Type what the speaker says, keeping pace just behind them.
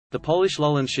The Polish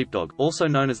Lowland Sheepdog, also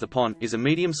known as the Pon, is a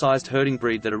medium-sized herding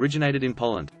breed that originated in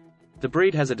Poland. The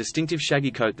breed has a distinctive shaggy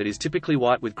coat that is typically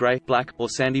white with grey, black, or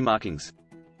sandy markings.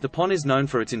 The Pon is known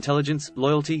for its intelligence,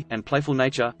 loyalty, and playful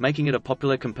nature, making it a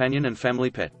popular companion and family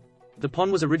pet. The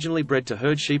Pon was originally bred to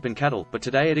herd sheep and cattle, but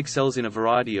today it excels in a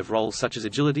variety of roles such as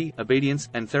agility, obedience,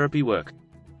 and therapy work.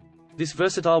 This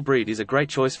versatile breed is a great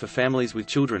choice for families with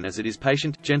children as it is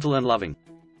patient, gentle and loving.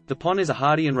 The Pon is a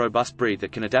hardy and robust breed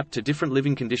that can adapt to different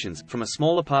living conditions, from a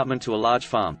small apartment to a large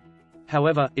farm.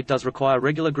 However, it does require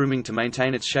regular grooming to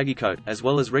maintain its shaggy coat, as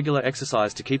well as regular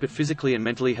exercise to keep it physically and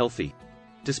mentally healthy.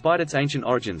 Despite its ancient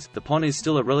origins, the Pon is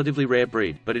still a relatively rare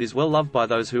breed, but it is well loved by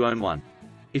those who own one.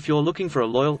 If you're looking for a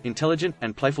loyal, intelligent,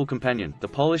 and playful companion, the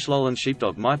Polish Lowland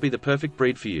Sheepdog might be the perfect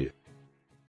breed for you.